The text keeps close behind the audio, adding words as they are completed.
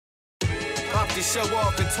to show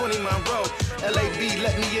off in 20 Monroe. LAB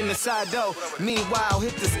let me in the side door. Meanwhile,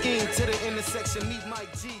 hit the scheme to the intersection, meet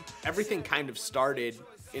Mike G. Everything kind of started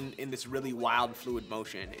in this really wild, fluid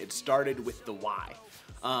motion. It started with the why.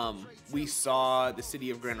 We saw the city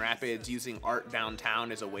of Grand Rapids using art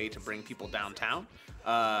downtown as a way to bring people downtown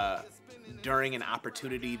during an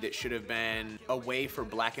opportunity that should have been a way for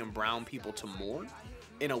Black and brown people to mourn,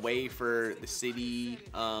 in a way for the city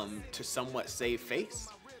to somewhat save face.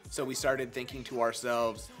 So we started thinking to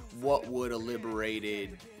ourselves, what would a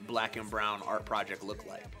liberated Black and brown art project look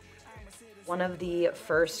like? One of the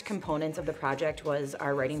first components of the project was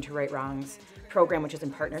our Writing to Right Wrongs program, which is in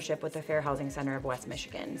partnership with the Fair Housing Center of West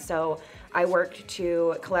Michigan. So I worked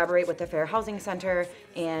to collaborate with the Fair Housing Center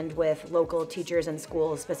and with local teachers and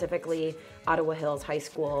schools, specifically Ottawa Hills High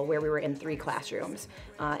School, where we were in 3 classrooms.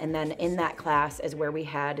 And then in that class is where we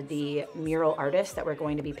had the mural artists that were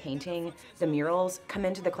going to be painting the murals come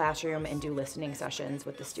into the classroom and do listening sessions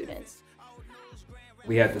with the students.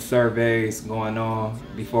 We had the surveys going on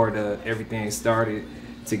before everything started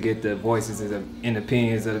to get the voices and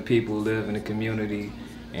opinions of the people who live in the community.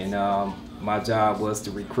 And my job was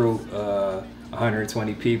to recruit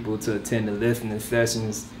 120 people to attend the listening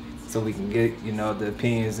sessions so we can get, you know, the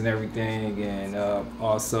opinions and everything, and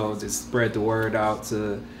also just spread the word out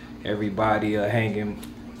to everybody, hanging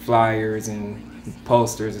flyers and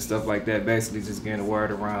posters and stuff like that, basically just getting the word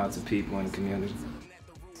around to people in the community.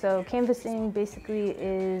 So canvassing basically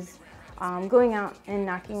is going out and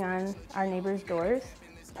knocking on our neighbors' doors,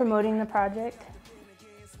 promoting the project.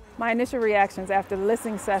 My initial reactions after the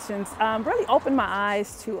listening sessions really opened my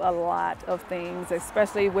eyes to a lot of things,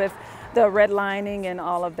 especially with the redlining and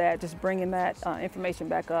all of that, just bringing that information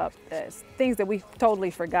back up as things that we totally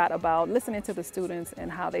forgot about, listening to the students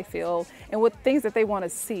and how they feel and what things that they want to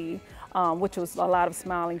see, which was a lot of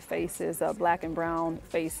smiling faces, Black and brown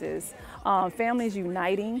faces, families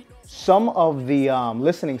uniting. Some of the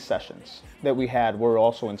listening sessions that we had were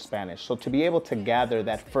also in Spanish. So to be able to gather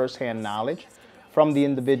that firsthand knowledge from the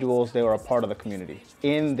individuals that were a part of the community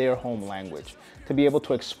in their home language, to be able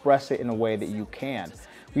to express it in a way that you can.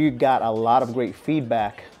 We got a lot of great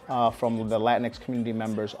feedback from the Latinx community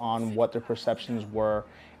members on what their perceptions were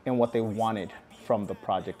and what they wanted from the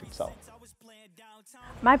project itself.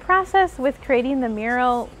 My process with creating the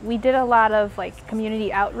mural, we did a lot of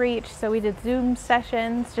community outreach. So we did Zoom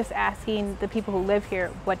sessions, just asking the people who live here,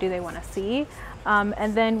 what do they want to see?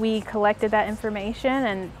 And then we collected that information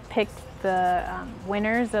and picked the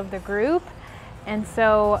winners of the group. And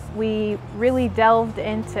so we really delved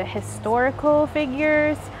into historical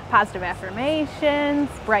figures, positive affirmations,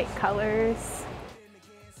 bright colors.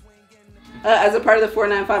 As a part of the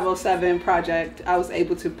 49507 project, I was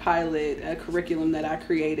able to pilot a curriculum that I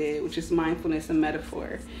created, which is mindfulness and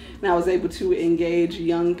metaphor. And I was able to engage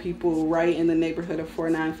young people right in the neighborhood of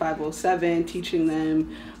 49507, teaching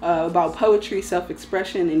them about poetry,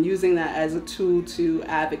 self-expression, and using that as a tool to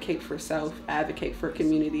advocate for self, advocate for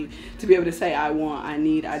community, to be able to say, I want, I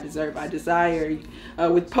need, I deserve, I desire,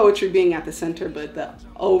 with poetry being at the center, but the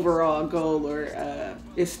overall goal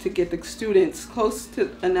is to get the students close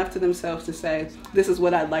enough to themselves to say, this is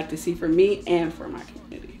what I'd like to see for me and for my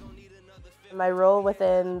community. My role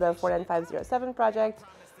within the 49507 project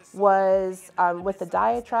was with the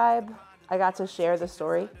Diatribe. I got to share the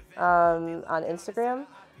story on Instagram,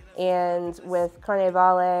 and with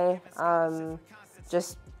Carnevale,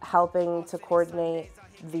 just helping to coordinate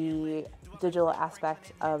the digital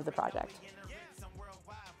aspect of the project.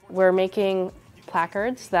 We're making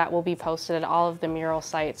placards that will be posted at all of the mural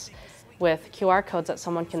sites with QR codes that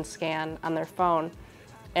someone can scan on their phone,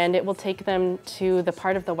 and it will take them to the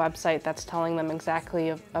part of the website that's telling them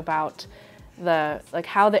exactly about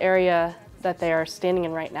how the area that they are standing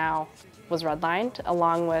in right now was redlined,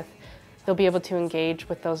 along with they'll be able to engage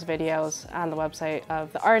with those videos on the website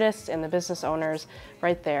of the artists and the business owners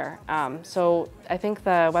right there. So I think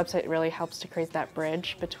the website really helps to create that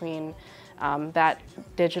bridge between that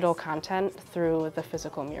digital content through the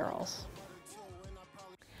physical murals.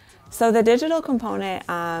 So the digital component,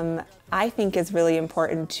 I think, is really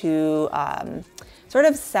important to sort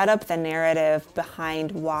of set up the narrative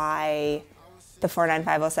behind why the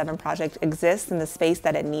 49507 project exists and the space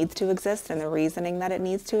that it needs to exist and the reasoning that it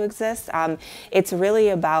needs to exist. It's really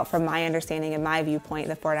about, from my understanding and my viewpoint,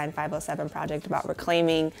 the 49507 project about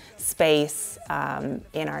reclaiming space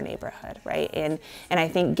in our neighborhood, right? And I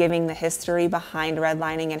think giving the history behind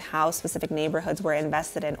redlining and how specific neighborhoods were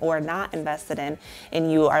invested in or not invested in,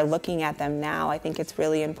 and you are looking at them now, I think it's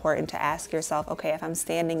really important to ask yourself, okay, if I'm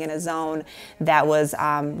standing in a zone that was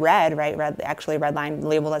red, right, actually redlined,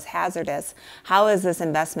 labeled as hazardous, how is this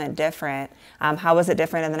investment different? How was it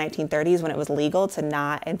different in the 1930s when it was legal to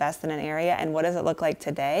not invest in an area? And what does it look like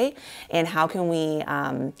today? And how can we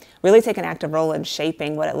really take an active role in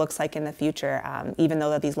shaping what it looks like in the future? Even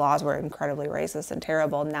though that these laws were incredibly racist and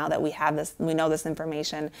terrible, now that we have this, we know this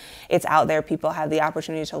information, it's out there, people have the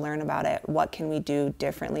opportunity to learn about it. What can we do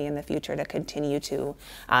differently in the future to continue to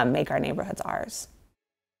make our neighborhoods ours?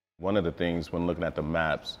 One of the things when looking at the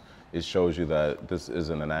maps, it shows you that this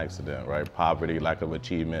isn't an accident, right? Poverty, lack of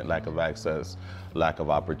achievement, lack of access, lack of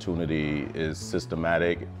opportunity is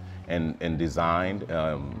systematic and designed,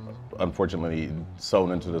 unfortunately,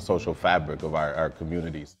 sewn into the social fabric of our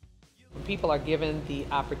communities. When people are given the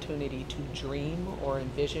opportunity to dream or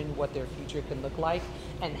envision what their future can look like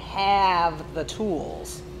and have the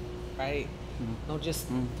tools, right? Don't just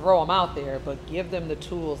throw them out there, but give them the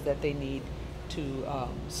tools that they need to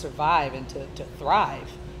survive and to thrive.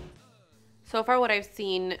 So far what I've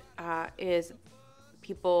seen is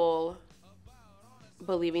people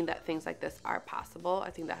believing that things like this are possible. I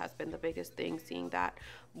think that has been the biggest thing, seeing that,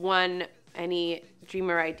 one, any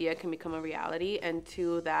dream or idea can become a reality, and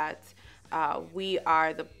two, that we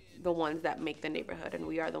are the ones that make the neighborhood, and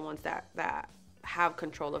we are the ones that have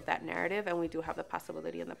control of that narrative, and we do have the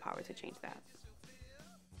possibility and the power to change that.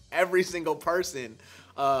 Every single person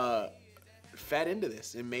fed into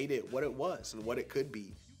this and made it what it was and what it could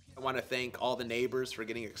be. I want to thank all the neighbors for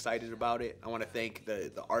getting excited about it. I want to thank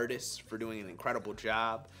the artists for doing an incredible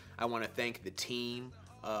job. I want to thank the team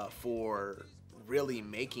for really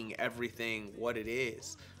making everything what it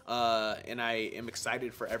is. And I am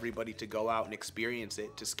excited for everybody to go out and experience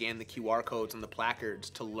it, to scan the QR codes and the placards,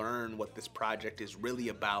 to learn what this project is really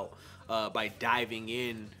about by diving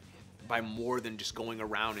in, by more than just going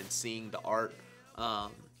around and seeing the art.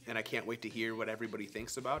 And I can't wait to hear what everybody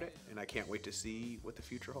thinks about it, and I can't wait to see what the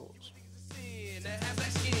future holds.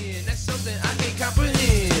 That's something I can't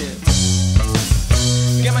comprehend.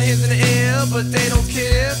 Got my hands in the air, but they don't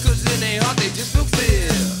care, 'cause in their heart they just feel fear.